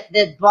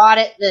that bought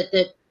it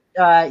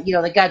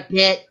that got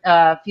bit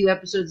a few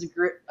episodes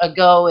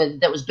ago,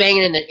 and that was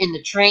banging in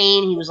the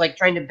train. He was like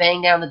trying to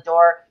bang down the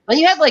door. But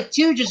you had like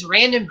two just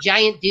random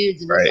giant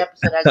dudes in this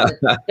episode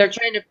as they're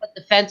trying to put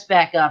the fence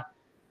back up.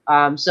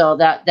 So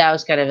that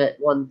was kind of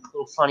one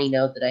little funny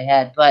note that I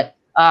had. But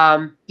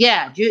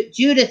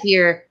Judith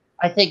here,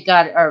 I think,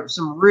 got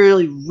some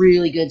really,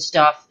 really good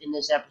stuff in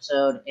this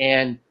episode,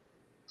 and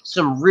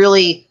some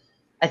really,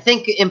 I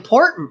think,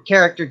 important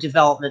character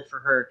development for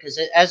her. Because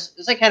as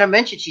I kind of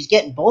mentioned, she's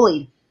getting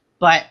bullied,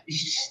 but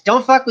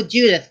don't fuck with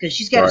Judith because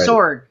she's got a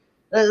sword.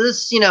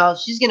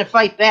 She's gonna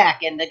fight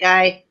back. And the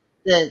guy,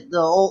 the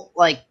old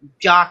like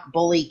jock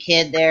bully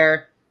kid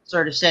there,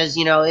 sort of says,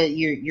 you know,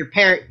 your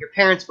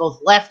parents both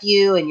left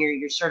you, and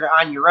you're sort of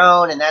on your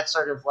own, and that's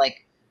sort of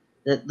like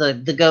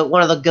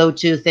one of the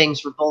go-to things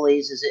for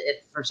bullies is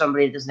if for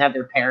somebody that doesn't have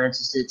their parents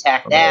is to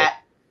attack that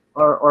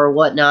or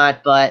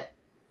whatnot. But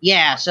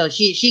yeah, so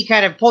she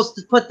kind of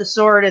put the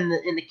sword in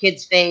the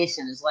kid's face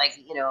and is like,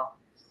 you know,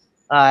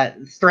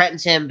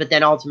 threatens him, but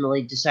then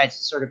ultimately decides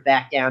to sort of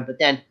back down. But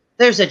then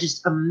there's a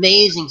just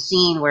amazing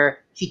scene where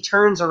she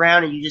turns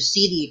around and you just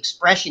see the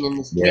expression in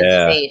this kid's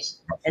face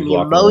and the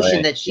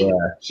emotion that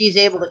she's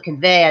able to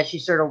convey as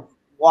she's sort of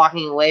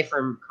walking away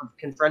from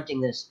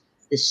confronting this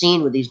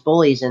scene with these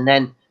bullies. And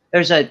then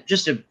there's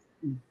just a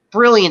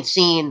brilliant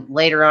scene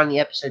later on in the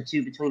episode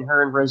too between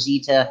her and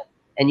Rosita,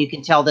 and you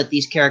can tell that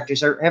these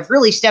characters have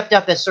really stepped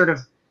up as sort of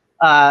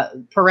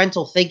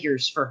parental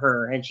figures for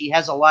her, and she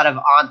has a lot of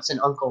aunts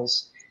and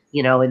uncles,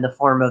 you know, in the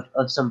form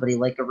of somebody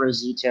like a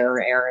Rosita or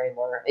Aaron,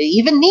 or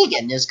even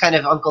Negan is kind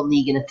of Uncle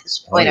Negan at this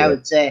point, I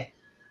would say.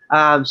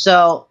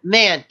 So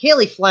man,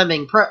 Kaylee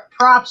Fleming,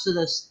 props to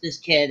this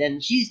kid,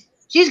 and she's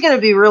going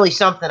to be really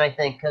something, I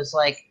think, because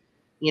like,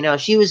 you know,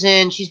 she's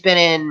been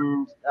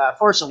in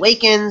Force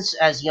Awakens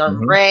as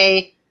young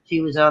Rey.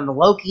 She was on the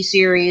Loki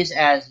series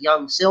as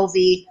young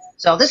Sylvie.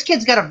 So this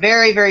kid's got a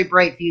very, very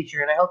bright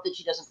future, and I hope that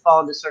she doesn't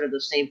fall into sort of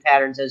those same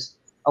patterns as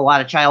a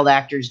lot of child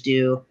actors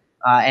do,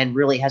 and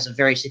really has a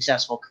very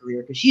successful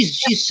career, because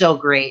she's so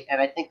great,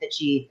 and I think that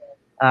she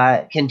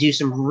can do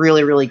some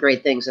really, really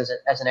great things as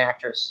an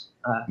actress.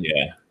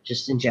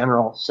 Just in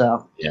general.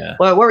 So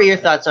what were your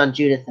thoughts on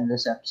Judith in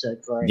this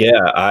episode, Corey?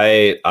 Yeah,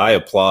 I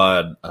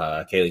applaud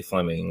Kaylee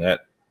Fleming.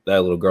 That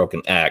little girl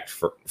can act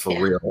for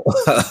real.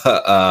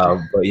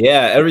 But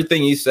yeah,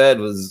 everything you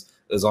said was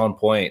on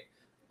point.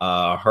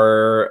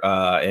 Her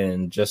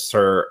and just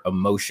her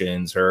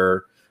emotions,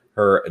 her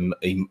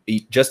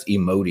just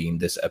emoting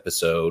this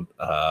episode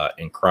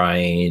and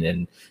crying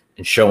and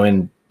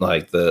showing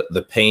like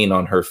the pain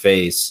on her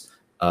face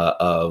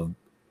of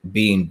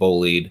being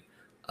bullied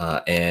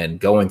and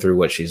going through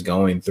what she's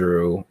going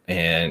through,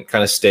 and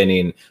kind of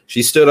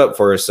she stood up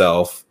for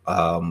herself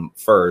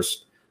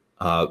first,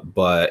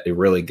 but it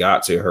really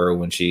got to her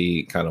when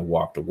she kind of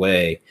walked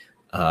away,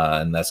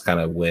 and that's kind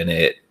of when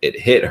it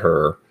hit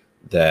her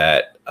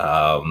that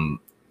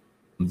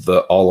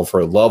all of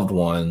her loved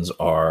ones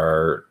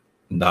are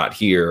not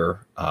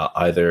here,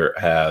 either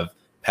have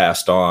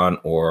passed on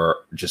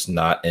or just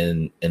not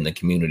in the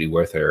community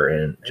with her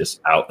and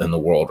just out in the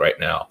world right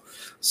now.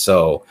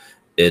 So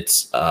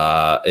it's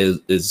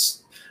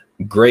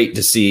great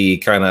to see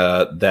kind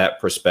of that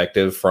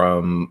perspective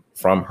from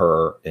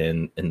her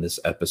in this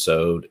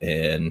episode,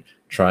 and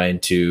trying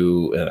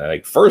to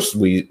like first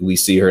we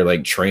see her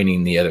like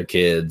training the other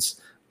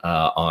kids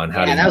on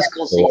how to use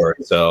the sword.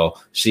 So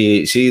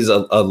she's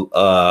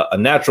a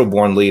natural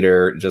born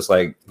leader, just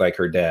like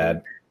her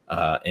dad,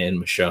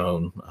 and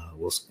Michonne,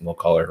 we'll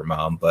call her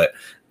mom, but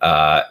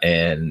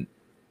and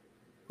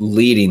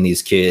leading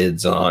these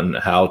kids on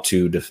how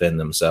to defend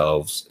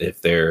themselves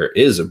if there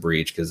is a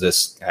breach, because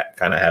this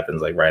kind of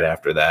happens like right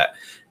after that,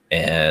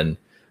 and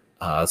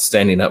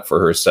standing up for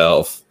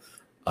herself,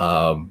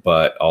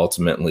 but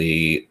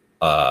ultimately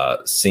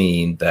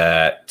seeing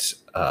that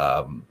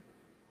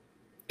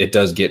it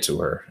does get to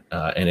her,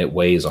 and it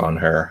weighs on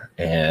her,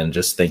 and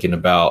just thinking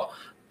about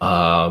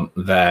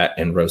that,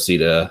 and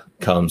Rosita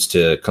comes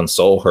to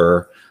console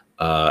her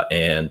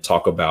and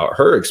talk about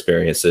her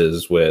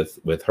experiences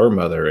with her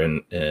mother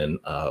and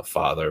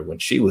father when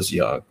she was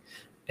young,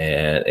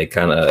 and it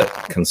kind of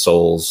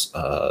consoles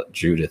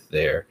Judith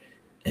there,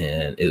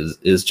 and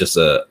is just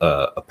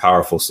a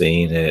powerful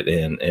scene.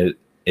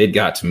 It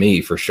got to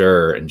me for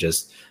sure, and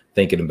just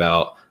thinking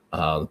about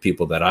the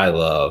people that I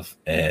love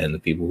and the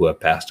people who have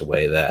passed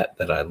away that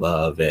I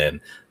love, and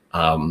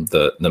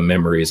the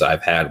memories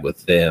I've had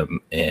with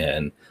them,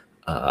 and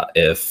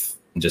if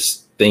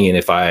just thinking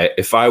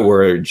if I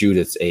were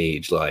Judith's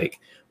age, like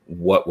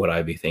what would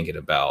I be thinking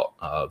about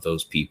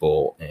those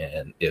people,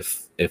 and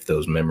if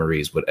those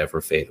memories would ever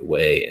fade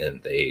away,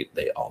 and they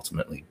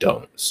ultimately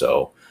don't.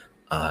 So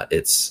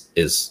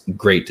it's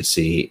great to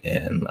see,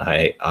 and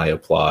I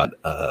applaud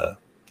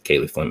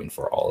Kaylee Fleming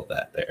for all of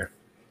that there.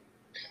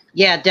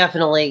 Yeah,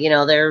 definitely. You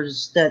know,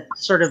 there's the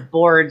sort of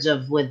boards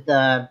with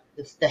the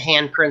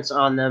handprints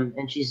on them,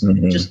 and she's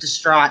just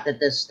distraught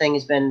that this thing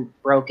has been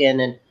broken.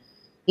 And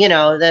you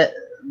know,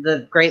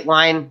 the great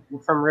line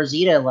from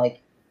Rosita,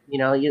 like, you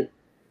know,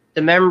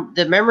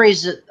 the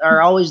memories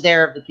are always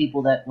there of the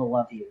people that will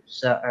love you.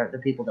 So, or the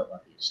people that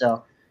love you.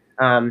 So,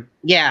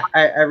 yeah,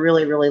 I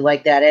really, really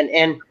like that.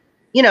 And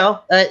you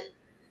know,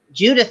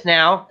 Judith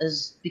now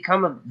has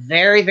become a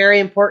very, very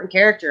important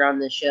character on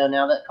this show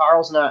now that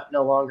Carl's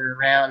no longer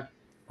around.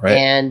 Right.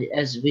 And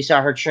as we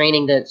saw her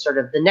training the sort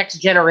of the next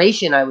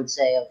generation, I would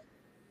say, of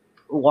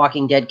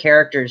Walking Dead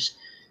characters,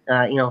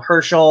 you know,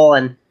 Herschel,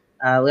 and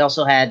we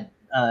also had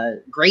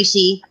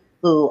Gracie,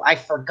 who I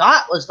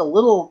forgot was the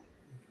little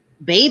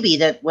baby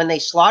that when they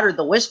slaughtered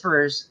the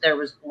Whisperers, there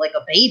was like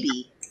a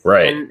baby.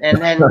 Right.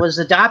 And then was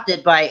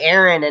adopted by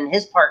Aaron and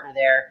his partner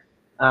there.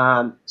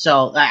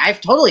 So I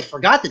totally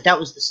forgot that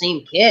was the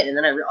same kid, and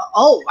then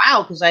oh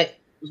wow, because I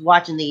was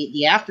watching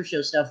the after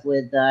show stuff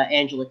with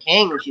Angela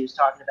Kang when she was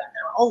talking about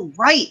that. Oh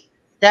right,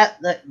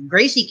 the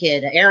Gracie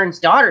kid, Aaron's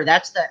daughter,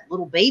 that's that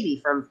little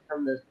baby from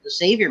the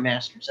Savior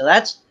Master. So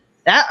that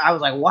I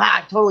was like, wow,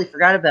 I totally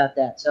forgot about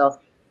that. So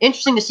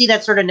interesting to see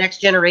that sort of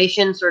next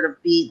generation sort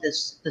of be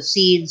the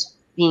seeds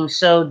being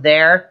sowed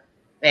there.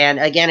 And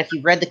again, if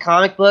you've read the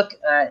comic book,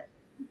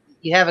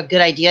 you have a good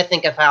idea.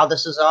 Think of how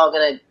this is all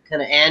going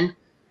to end.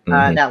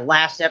 That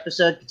last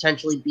episode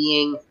potentially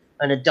being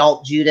an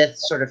adult Judith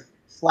sort of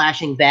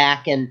flashing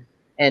back and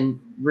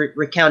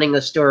recounting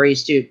the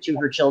stories to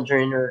her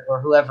children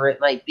or whoever it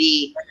might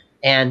be.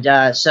 And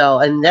that's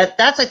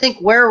I think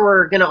where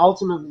we're going to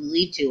ultimately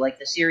lead to, like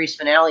the series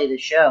finale of the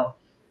show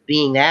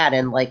being that.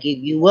 And like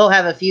you will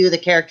have a few of the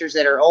characters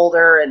that are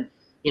older and,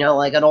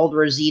 like an old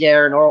Rosita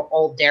or an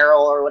old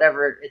Daryl or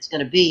whatever it's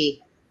going to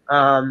be.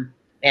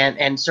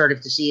 And sort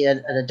of to see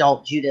an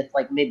adult Judith,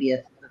 like maybe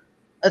a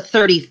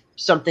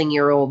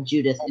 30-something-year-old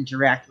Judith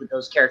interact with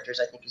those characters,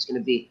 I think is going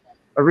to be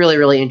a really,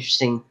 really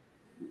interesting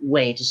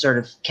way to sort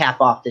of cap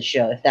off the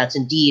show, if that's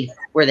indeed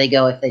where they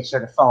go, if they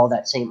sort of follow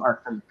that same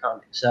arc from the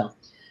comic. So,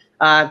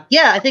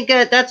 I think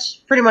that's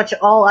pretty much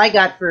all I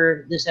got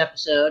for this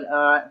episode.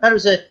 I thought it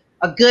was a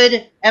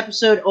good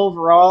episode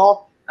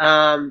overall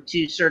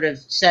to sort of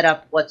set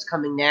up what's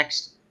coming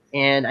next,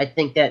 and I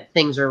think that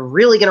things are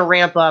really going to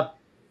ramp up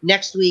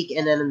next week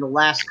and then in the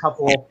last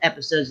couple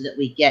episodes that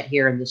we get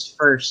here in this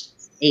first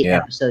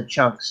 8-episode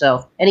chunk.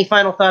 So any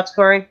final thoughts,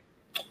 Corey?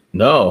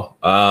 No,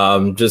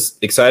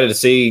 just excited to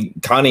see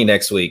Connie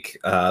next week.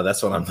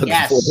 That's what I'm looking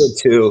forward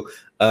to,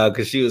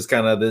 because she was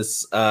kind of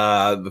this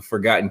the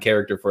forgotten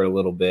character for a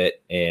little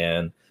bit,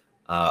 and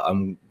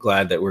I'm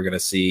glad that we're going to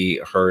see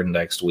her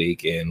next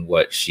week and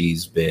what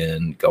she's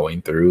been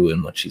going through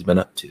and what she's been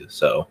up to.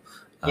 So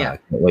I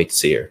can't wait to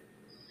see her.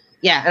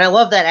 Yeah, and I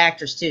love that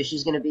actress too.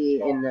 She's going to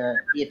be in the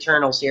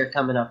Eternals here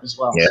coming up as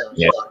well.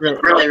 Yeah, so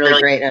really,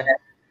 really great.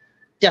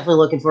 Definitely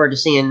looking forward to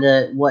seeing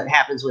what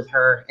happens with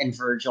her and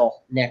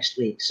Virgil next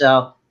week.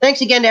 So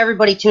thanks again to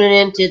everybody tuning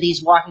in to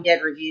these Walking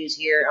Dead reviews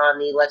here on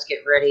the Let's Get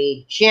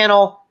Ready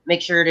channel.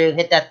 Make sure to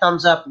hit that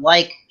thumbs up,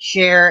 like,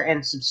 share,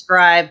 and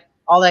subscribe.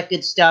 All that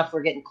good stuff.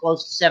 We're getting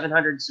close to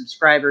 700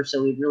 subscribers,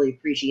 so we'd really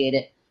appreciate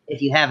it if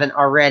you haven't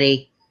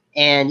already.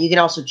 And you can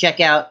also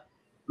check out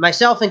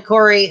myself and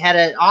Corey had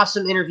an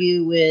awesome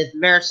interview with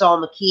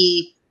Marisol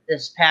McKee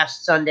this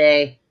past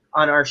Sunday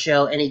on our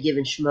show, Any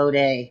Given Schmo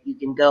Day. You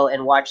can go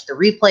and watch the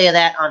replay of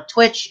that on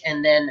Twitch,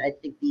 and then I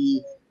think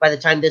by the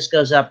time this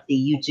goes up, the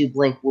YouTube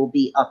link will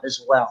be up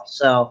as well.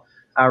 So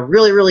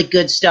really, really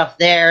good stuff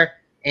there.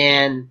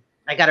 And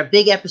I got a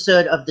big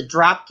episode of the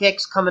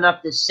Dropkicks coming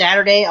up this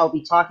Saturday. I'll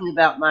be talking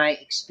about my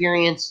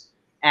experience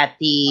at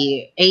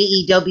the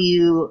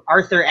AEW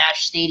Arthur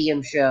Ashe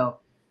Stadium show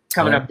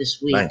coming up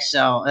this week. Nice.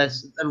 So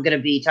I'm going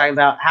to be talking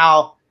about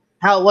how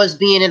it was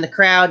being in the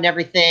crowd and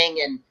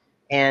everything,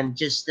 and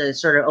just the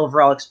sort of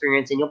overall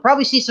experience. And you'll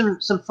probably see some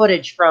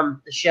footage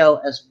from the show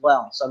as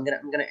well. So I'm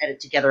gonna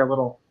edit together a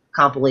little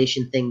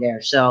compilation thing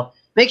there. So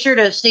make sure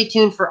to stay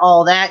tuned for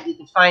all that. You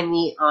can find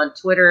me on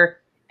Twitter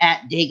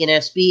at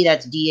DaganSB.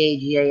 That's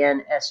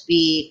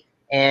DAGANSB.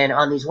 And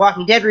on these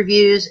Walking Dead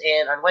reviews,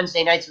 and on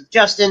Wednesday nights with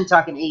Justin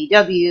talking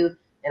AEW,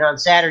 and on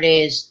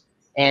Saturdays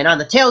and on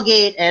the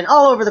tailgate, and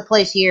all over the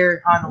place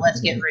here on the Let's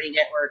Get Ready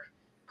Network.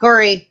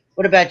 Corey,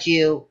 what about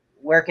you?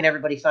 Where can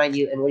everybody find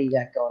you, and what do you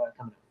got going on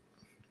coming up?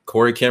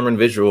 Corey Cameron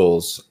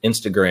Visuals,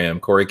 Instagram,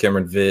 Corey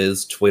Cameron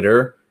Viz,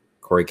 Twitter,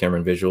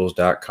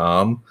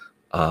 CoreyCameronVisuals.com,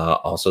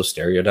 also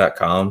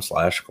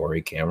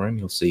stereo.com/Corey Cameron.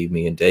 You'll see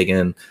me and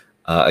Dagan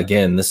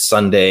again this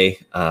Sunday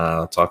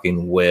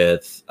talking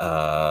with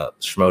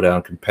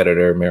Schmodown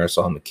competitor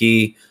Marisol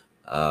McKee,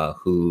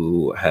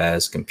 who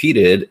has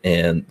competed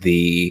in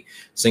the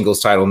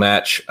singles title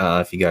match.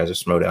 If you guys are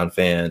Schmodown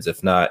fans,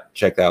 if not,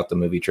 check out the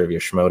movie Trivia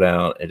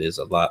Schmodown. It is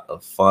a lot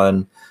of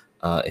fun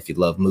if you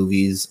love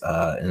movies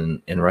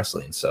and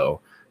wrestling.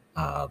 So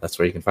that's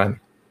where you can find me.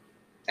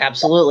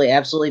 Absolutely.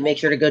 Make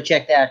sure to go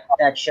check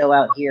that show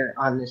out here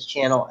on this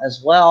channel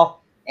as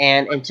well.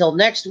 And until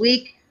next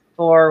week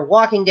for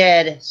Walking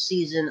Dead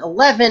Season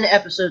 11,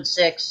 Episode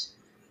 6,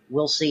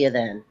 we'll see you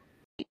then.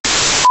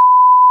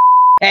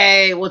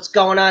 Hey, what's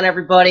going on,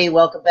 everybody?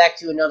 Welcome back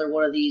to another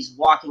one of these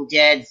Walking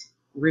Dead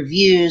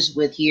reviews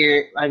with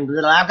here.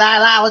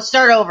 Let's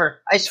start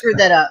over. I screwed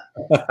that up.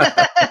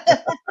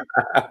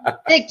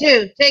 Take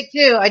two.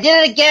 I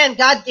did it again.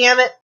 God damn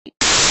it.